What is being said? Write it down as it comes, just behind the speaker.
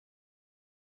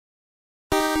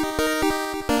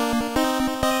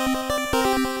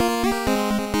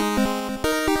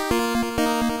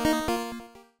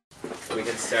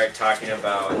start talking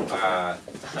about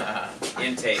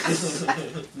intakes.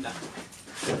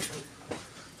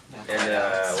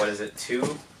 And what is it?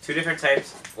 Two different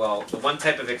types. Well, the one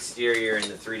type of exterior and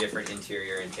the 3 different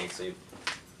interior intakes. So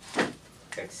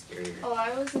exterior. Oh,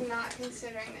 I was not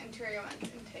considering the interior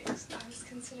intakes. I was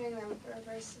considering the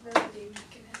reversibility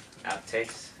mechanism.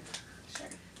 Outtakes. Sure.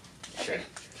 Sure.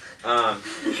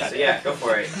 Okay. So yeah, go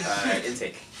for it.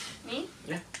 Intake. Me?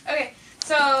 Yeah. Okay.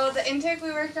 So the intake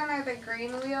we worked on are the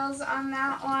green wheels on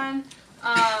that one,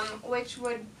 which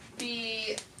would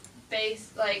be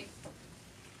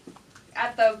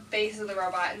at the base of the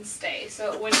robot and stay,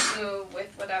 so it wouldn't move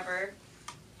with whatever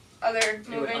other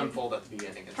moving it would unfold at the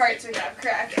beginning. parts we have,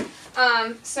 correct.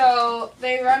 So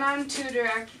they run on 2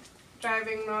 direct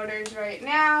driving motors right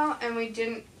now, and we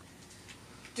didn't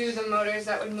do the motors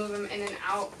that would move them in and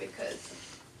out because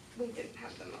we didn't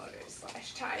have the motors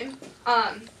last time.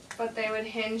 But they would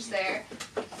hinge there.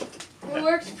 It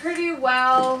worked pretty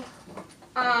well,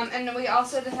 and we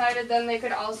also decided then they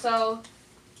could also,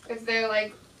 if they're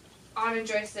like on a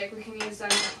joystick, we can use them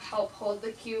to help hold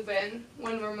the cube in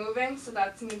when we're moving, so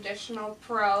that's an additional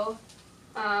pro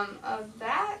of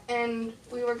that. And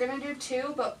we were going to do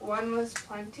 2, but 1 was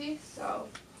plenty, so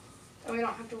then we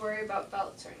don't have to worry about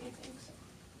belts or anything. So.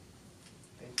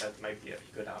 I think that might be a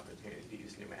good opportunity to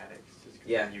use pneumatics. Just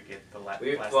Yeah. you get the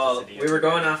Well, we were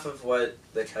going off of what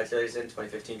the calculators in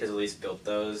 2015 because Elise built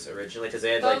those originally because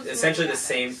they had like essentially the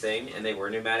same thing and they were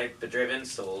pneumatic driven.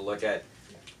 So we'll look at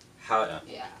how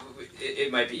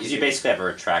it might be easier. You basically have a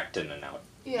retract and an out.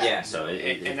 Yeah. So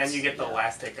and then you get the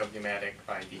elastic of pneumatic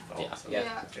by default. Yeah. So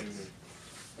Yeah. it's-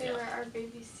 They were our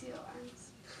baby seal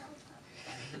arms.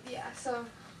 Yeah, so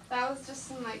that was just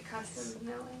some like custom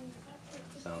milling.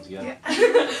 Sounds good. Yeah.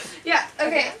 Yeah,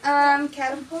 okay.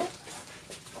 Catapult.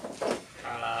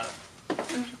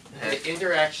 The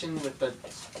interaction with the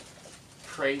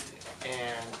crate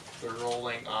and the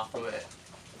rolling off of it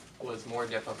was more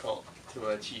difficult to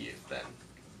achieve than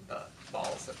the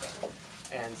balls have been.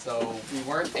 And so we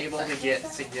weren't able to get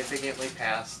significantly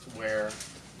past where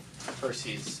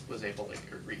Percy's was able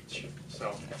to reach.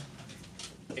 So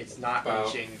it's not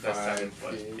reaching the 7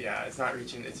 foot. Yeah, it's not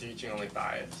reaching, it's reaching only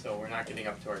 5. So we're not getting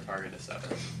up to our target of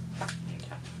 7.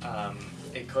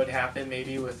 It could happen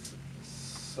maybe with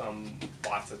some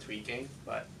lots of tweaking,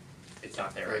 but it's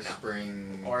not there right now.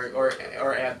 Spring.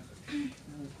 Or add.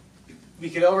 We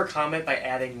could overcome it by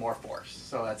adding more force.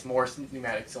 So that's more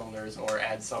pneumatic cylinders, or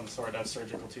add some sort of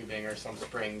surgical tubing or some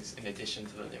springs in addition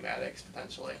to the pneumatics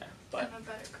potentially. But And a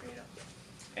better cradle.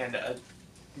 and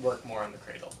work more on the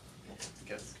cradle,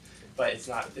 but it's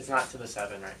not to the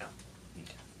 7 right now.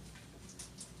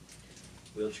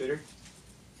 Wheel shooter.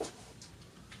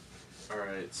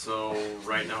 Alright, so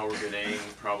right now we're getting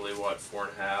probably what,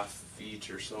 4.5 feet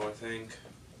or so, I think.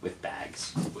 With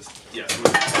bags. With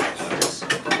bags.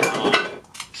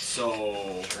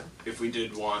 So if we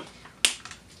did want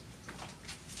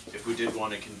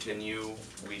to continue,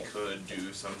 we could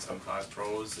do some 7.5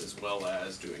 pros as well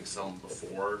as doing some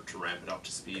before to ramp it up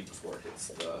to speed before it hits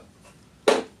the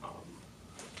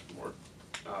more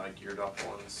geared up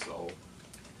ones. So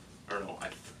I don't know. I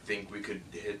think we could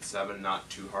hit 7 not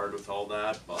too hard with all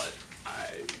that, but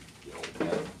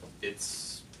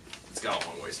it's got a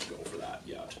long ways to go for that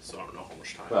yet. So I don't know how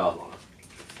much time we want.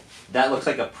 That looks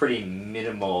like a pretty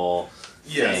minimal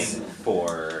thing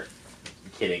for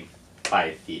hitting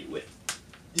 5 feet with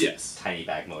tiny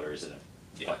bag motors and a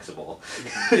flexible.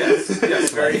 Yes,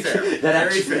 very fair.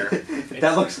 Very fair.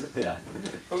 That looks,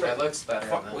 That looks better.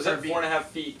 Was that 4.5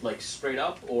 feet like straight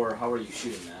up, or how are you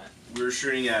shooting that? We were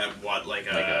shooting at what, like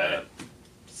a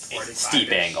steep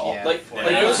angle. Yeah,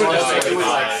 it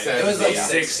was like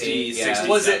 60, 60,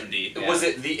 was 70. Was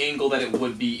it the angle that it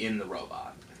would be in the robot?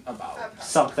 About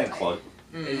something close.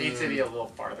 It needs to be a little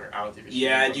farther out.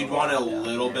 Yeah, you'd want a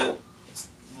little bit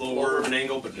lower of an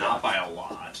angle, but not by a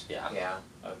lot. Yeah.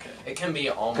 Okay. It can be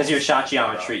almost. Because your shot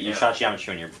geometry,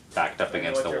 when you're backed up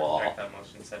against the wall. Projectile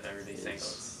motion said everybody's saying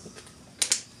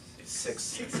it's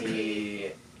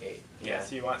 68. Yeah,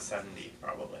 so you want 70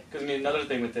 probably. Because I mean, another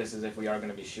thing with this is if we are going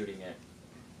to be shooting it,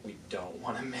 we don't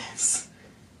want to miss.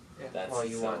 Yeah. Well,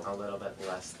 you want a little bit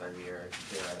less than your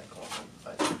theoretical one,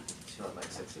 but you want like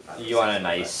 65. You want a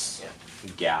nice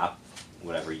gap,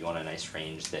 whatever. You want a nice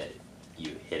range that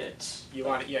you hit it. You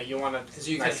want because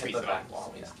you can hit the back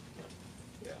wall.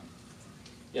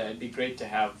 Yeah, it'd be great to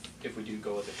have, if we do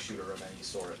go with a shooter of any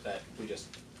sort, that we just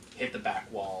hit the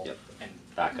back wall and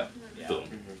back up. Yeah. Boom.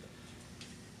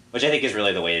 Which I think is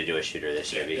really the way to do a shooter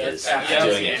this year because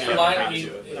doing it for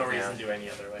no reason to do any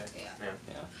other way.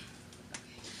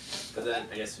 But then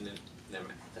I guess never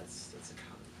mind. That's a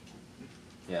common.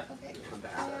 Yeah. Okay. Come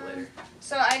back to that later.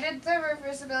 So I did the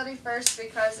reversibility first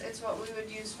because it's what we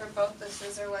would use for both the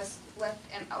scissor lift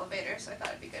and elevator, so I thought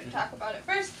it'd be good to talk about it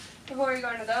first before we go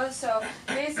into those. So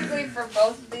basically for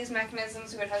both of these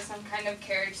mechanisms we would have some kind of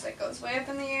carriage that goes way up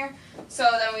in the air, so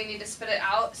then we need to spit it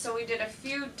out. So we did a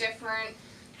few different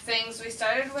things. We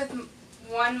started with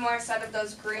one more set of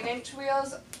those green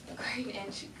wheels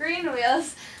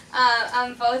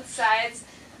on both sides.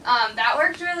 That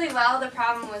worked really well. The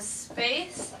problem was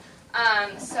space.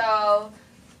 So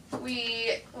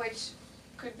which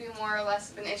could be more or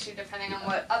less of an issue depending on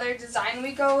what other design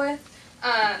we go with.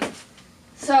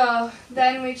 So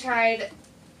then we tried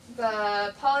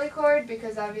the polycord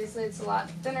because obviously it's a lot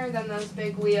thinner than those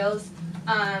big wheels.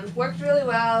 Worked really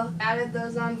well, added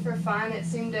those on for fun. It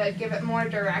seemed to give it more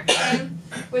direction.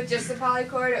 With just the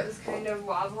polycord it was kind of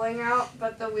wobbling out,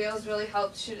 but the wheels really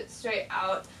helped shoot it straight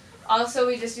out. Also,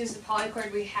 we just used the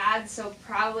polycord we had, so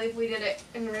probably if we did it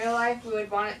in real life, we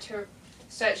would want it to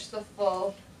stretch the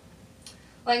full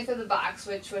length of the box,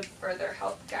 which would further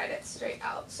help guide it straight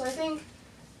out. So I think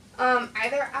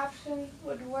either option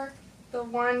would work. The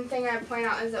one thing I'd point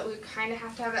out is that we kind of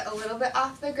have to have it a little bit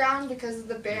off the ground because of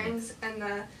the bearings and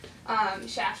the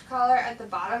shaft collar at the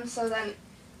bottom, so then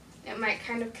it might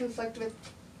kind of conflict with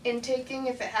intaking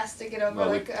if it has to get over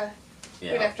we'd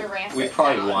have to ramp it We'd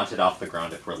probably down. want it off the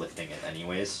ground if we're lifting it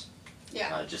anyways.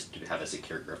 Yeah. Just to have a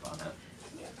secure grip on it.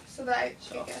 Yeah. So that I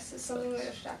guess is something we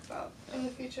have to talk about in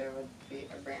the future would be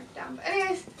a ramp down. But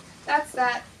anyways, that's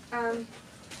that.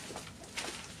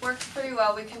 Works pretty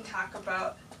well. We can talk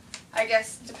about, I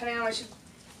guess, depending on which of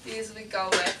these we go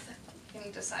with, we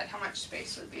can decide how much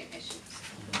space would be an issue.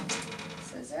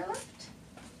 Scissor lift.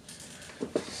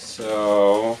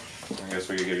 So, I guess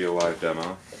we could give you a live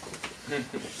demo.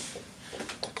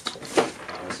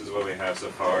 This is what we have so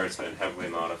far. It's been heavily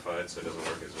modified, so it doesn't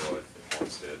work as well as it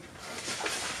once did.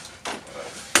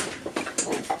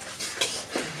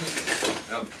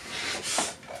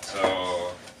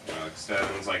 So,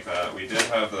 extends like that. We did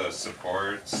have the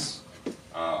supports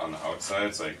on the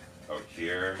outsides, like out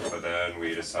here, but then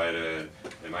we decided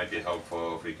it might be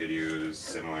helpful if we could use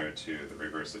similar to the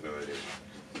reversibility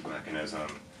mechanism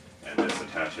and just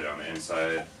attach it on the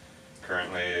inside.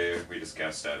 Currently, we just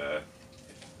guessed at a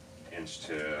inch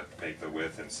to make the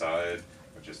width inside,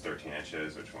 which is 13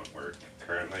 inches, which won't work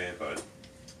currently, but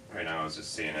right now I was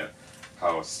just seeing it,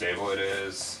 how stable it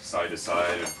is, side to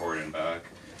side and forward and back,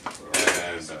 and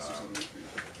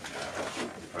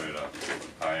put it up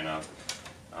high enough.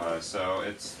 So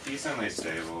it's decently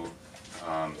stable,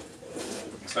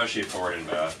 especially forward and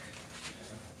back.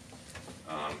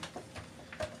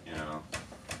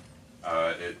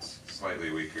 It's slightly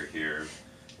weaker here,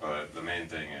 but the main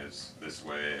thing is this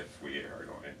way if we are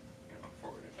going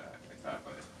forward and back like that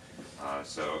way.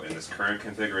 So in this current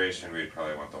configuration, we'd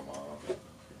probably want the long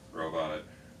robot.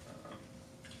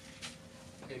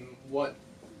 And what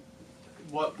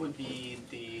would be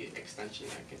the extension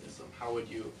mechanism? How would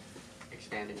you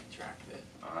expand and contract it?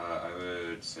 I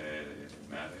would say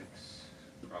pneumatics,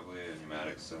 probably a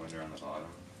pneumatic cylinder on the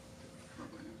bottom.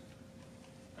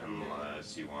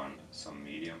 Unless you want some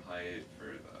medium height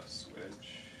for the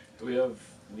switch. Do we have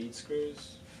lead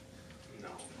screws? No.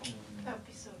 That would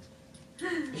be so.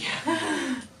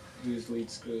 Yeah. Use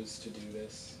lead screws to do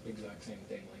this exact same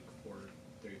thing like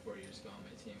 3-4 years ago on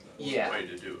my team. Yeah. Way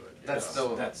to do it. That's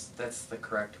the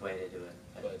correct way to do it.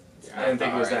 But I didn't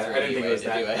think it was that. I didn't think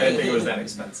it was that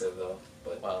expensive though.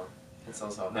 But well, it's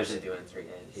also hard to do in 3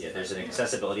 days. Yeah, there's an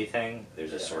accessibility thing.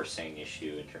 There's a sourcing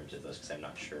issue in terms of those because I'm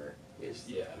not sure.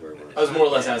 Yeah. Where I was more or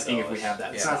less asking if we have that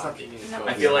in It's not stock. something you just No. go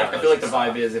I feel like the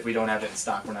vibe is. is if we don't have it in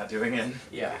stock, we're not doing it.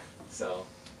 Yeah. So.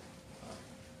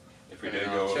 If we did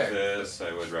go with this,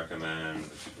 I would recommend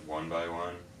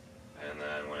 1x1, and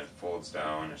then when it folds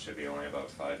down, it should be only about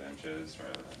 5 inches,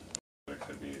 rather than it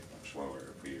could be much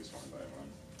lower if we use 1x1.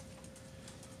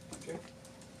 Okay.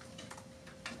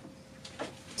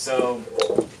 So,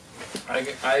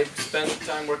 I spent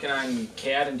time working on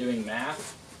CAD and doing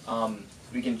math.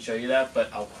 We can show you that, but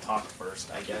I'll talk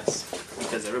first, I guess,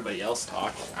 because everybody else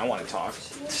talked. I want to talk.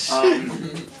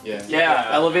 Yeah,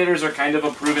 elevators are kind of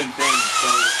a proven thing, so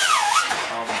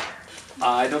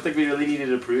I don't think we really needed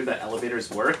to prove that elevators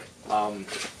work.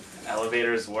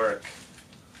 Elevators work.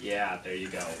 Yeah, there you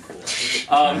go. Cool.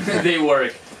 They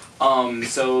work.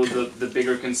 So the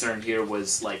bigger concern here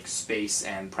was like space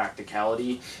and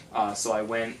practicality. So I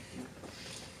went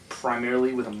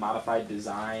primarily with a modified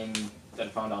design that I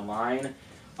found online.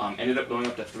 Ended up going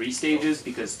up to 3 stages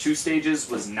because 2 stages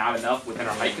was not enough within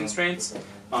our height constraints.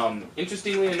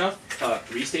 Interestingly enough,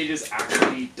 3 stages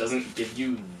actually doesn't give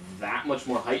you that much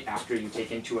more height after you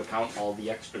take into account all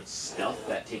the extra stuff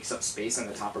that takes up space on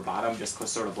the top or bottom, just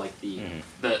sort of like the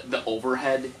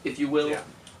overhead, if you will.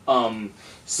 Yeah.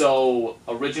 So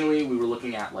originally we were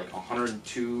looking at like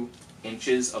 102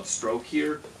 inches of stroke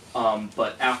here,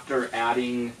 but after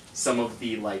adding some of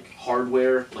the like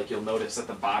hardware, like you'll notice at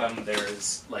the bottom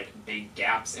there's like big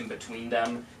gaps in between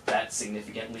them that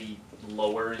significantly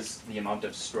lowers the amount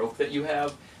of stroke that you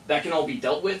have. That can all be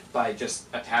dealt with by just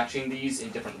attaching these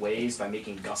in different ways, by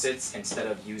making gussets instead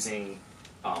of using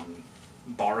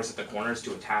bars at the corners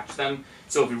to attach them.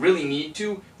 So if we really need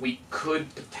to, we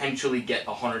could potentially get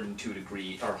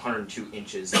 102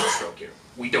 inches of stroke here.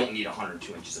 We don't need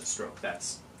 102 inches of stroke.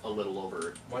 That's a little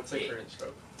over. What's the current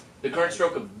stroke? The current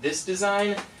stroke of this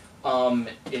design,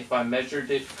 if I measured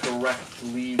it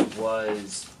correctly,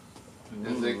 was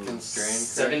Is it constrained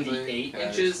 78 correctly?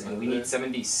 inches, and we need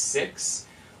 76.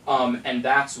 And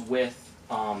that's with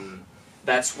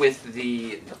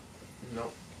the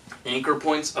anchor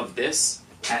points of this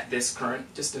at this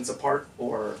current distance apart,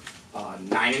 or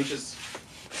 9 inches,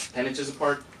 10 inches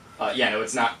apart. Yeah, no,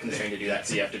 it's not constrained to do that,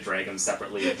 so you have to drag them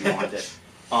separately if you want it.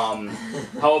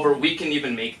 However, we can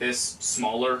even make this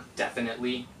smaller,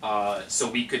 definitely. So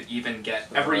we could even get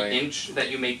every inch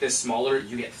that you make this smaller,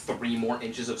 you get 3 more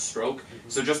inches of stroke.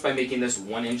 So just by making this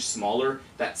 1 inch smaller,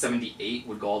 that 78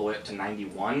 would go all the way up to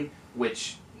 91,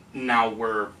 which now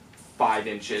we're 5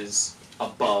 inches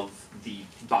above the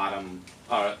bottom,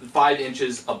 5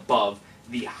 inches above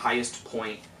the highest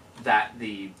point that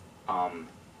the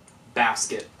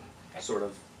basket sort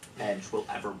of edge will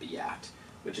ever be at,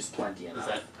 which is plenty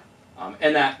enough.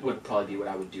 And that would probably be what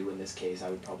I would do in this case. I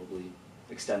would probably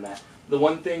extend that. The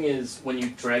one thing is, when you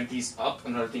drag these up,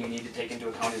 another thing you need to take into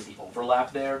account is the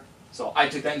overlap there. So I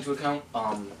took that into account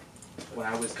when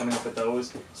I was coming up with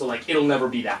those. So like, it'll never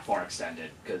be that far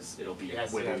extended, because it'll be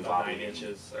within 9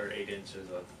 inches or 8 inches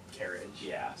of carriage.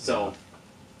 Yeah, so,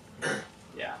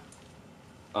 yeah.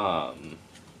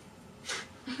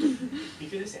 You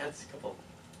could just add a couple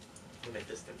limit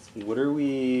distance. What are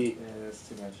we... Yeah, that's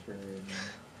too much for...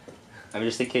 I'm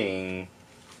just thinking,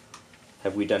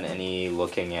 have we done any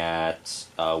looking at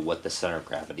what the center of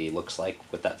gravity looks like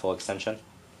with that full extension?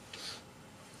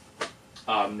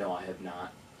 No, I have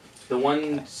not. The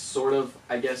one sort of,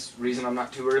 I guess, reason I'm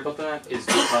not too worried about that is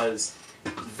because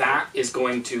that is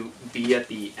going to be at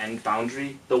the end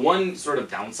boundary. The one sort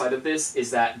of downside of this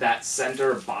is that that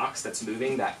center box that's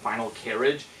moving, that final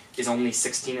carriage, is only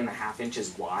 16.5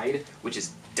 inches wide, which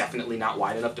is definitely not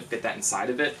wide enough to fit that inside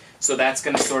of it. So that's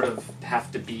going to sort of have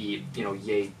to be, you know,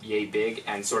 yay big,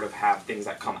 and sort of have things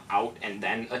that come out and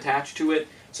then attach to it.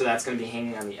 So that's going to be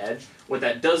hanging on the edge. What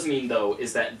that does mean, though,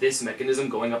 is that this mechanism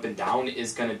going up and down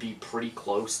is going to be pretty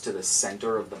close to the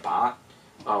center of the bot,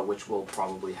 which will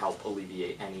probably help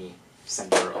alleviate any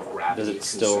center of gravity. Does it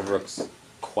still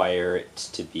require it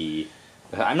to be...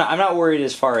 I'm not worried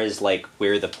as far as like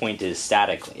where the point is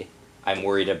statically. I'm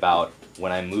worried about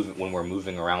when we're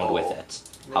moving around with it.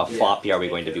 How floppy are we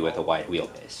going to be with a wide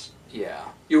wheelbase? Yeah,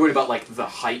 you're worried about like the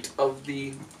height of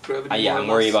the gravity. Yeah, I'm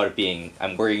worried about it being.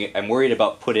 I'm worried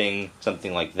about putting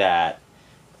something like that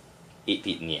 8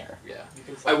 feet in the air. Yeah,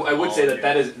 I would say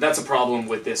that's a problem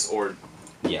with this, or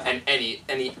and any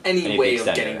way of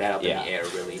getting that up in the air,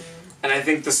 really. And I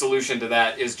think the solution to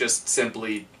that is just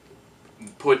simply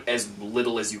put as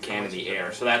little as you can in the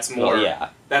air. So that's more.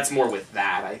 That's more with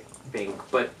that, I think.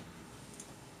 But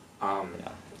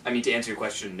I mean, to answer your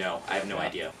question, no, I have no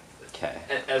idea. Okay.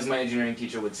 As my engineering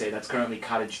teacher would say, that's currently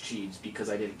cottage cheese because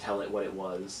I didn't tell it what it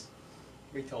was.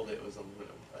 We told it was aluminum,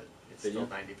 but it's still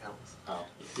 90 pounds. Oh.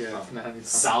 Yeah, it's 90 pounds.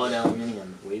 Solid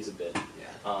aluminium, weighs a bit.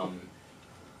 Yeah.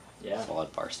 Yeah.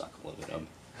 Solid bar stock aluminum.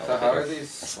 So how are these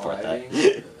sliding?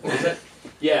 What was that?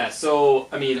 Yeah, so,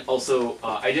 I mean, also,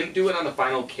 I didn't do it on the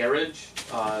final carriage,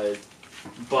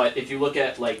 but if you look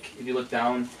at, like, if you look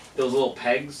down, those little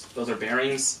pegs, those are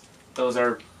bearings, those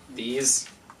are these,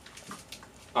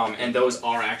 and those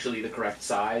are actually the correct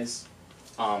size.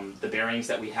 The bearings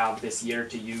that we have this year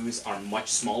to use are much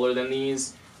smaller than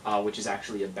these, which is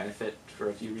actually a benefit for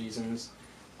a few reasons.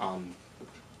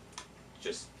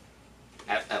 Just,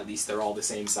 at least they're all the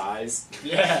same size.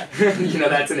 Yeah. You know,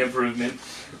 that's an improvement.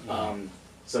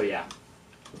 So yeah.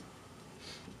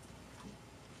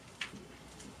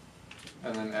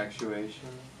 And then actuation?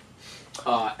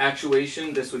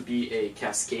 Actuation, this would be a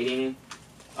cascading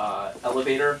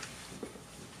elevator.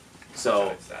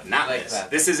 So, not like this.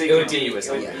 This is a continuous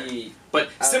elevator. But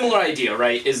similar idea,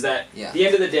 right, is that at the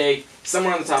end of the day,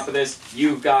 somewhere on the top of this,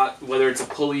 you've got, whether it's a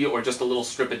pulley or just a little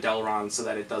strip of Delron so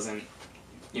that it doesn't,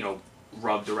 you know,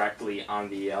 rub directly on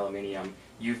the aluminium.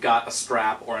 You've got a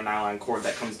strap or a nylon cord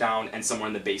that comes down, and somewhere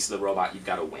in the base of the robot you've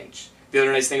got a winch. The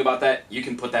other nice thing about that, you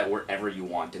can put that wherever you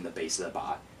want in the base of the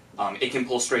bot. It can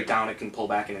pull straight down, it can pull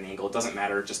back in an angle, it doesn't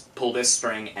matter, just pull this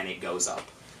string and it goes up.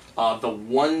 The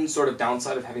one sort of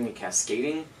downside of having a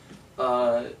cascading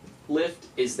lift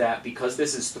is that because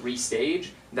this is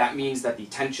 3-stage, that means that the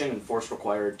tension and force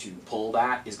required to pull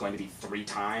that is going to be 3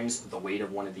 times the weight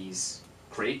of one of these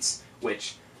crates,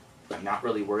 which I'm not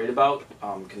really worried about,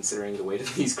 considering the weight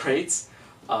of these crates,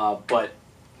 but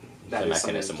that The is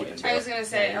something to mechanism keep weight. in I mind. was gonna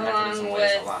say, Yeah, mechanism along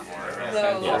weighs a with lot more.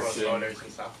 the motors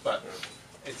and stuff, but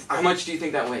it's How much do you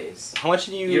think that weighs? How much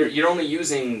do you? You're only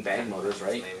using bag motors,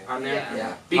 right, on there?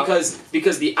 Yeah. Because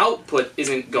the output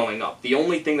isn't going up. The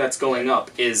only thing that's going up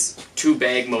is 2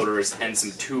 bag motors and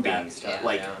some tubing.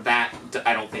 Yeah. That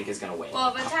I don't think is going to weigh.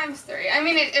 Well, but times 3. I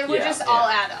mean, it would Yeah, just all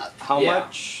add up. How Yeah.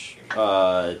 much?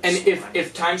 And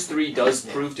if times 3 does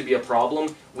prove to be a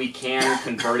problem, we can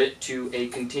convert it to a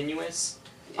continuous,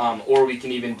 or we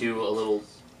can even do a little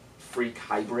freak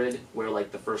hybrid where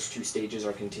like the first 2 stages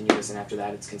are continuous and after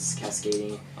that it's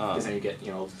cascading, because then you get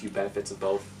a few benefits of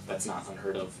both. That's not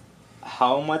unheard of.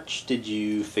 How much did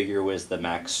you figure was the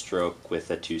max stroke with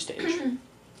a 2-stage?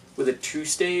 With a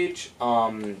 2-stage,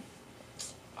 oh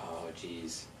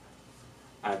geez,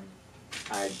 I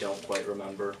don't quite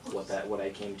remember what I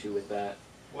came to with that.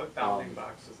 what bounding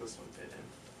box does this one fit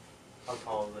in? How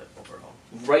tall is it overall?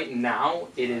 Right now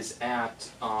it is at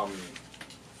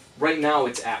right now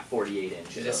it's at 48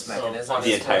 inches. This So mechanism. plus,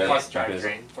 The entire plus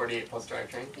mechanism. drivetrain, 48 plus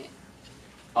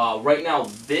drivetrain. Right now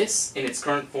this in its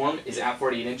current form is at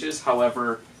 48 inches.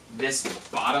 However, this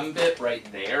bottom bit right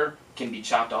there can be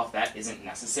chopped off. That isn't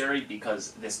necessary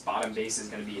because this bottom base is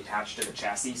going to be attached to the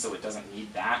chassis, so it doesn't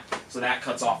need that. So that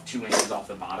cuts off 2 inches off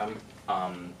the bottom.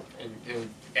 And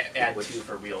add 2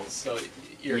 for wheels. So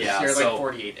you're Yeah, like so-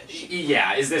 48-ish.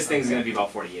 Yeah, this thing's going to be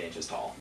about 48 inches tall.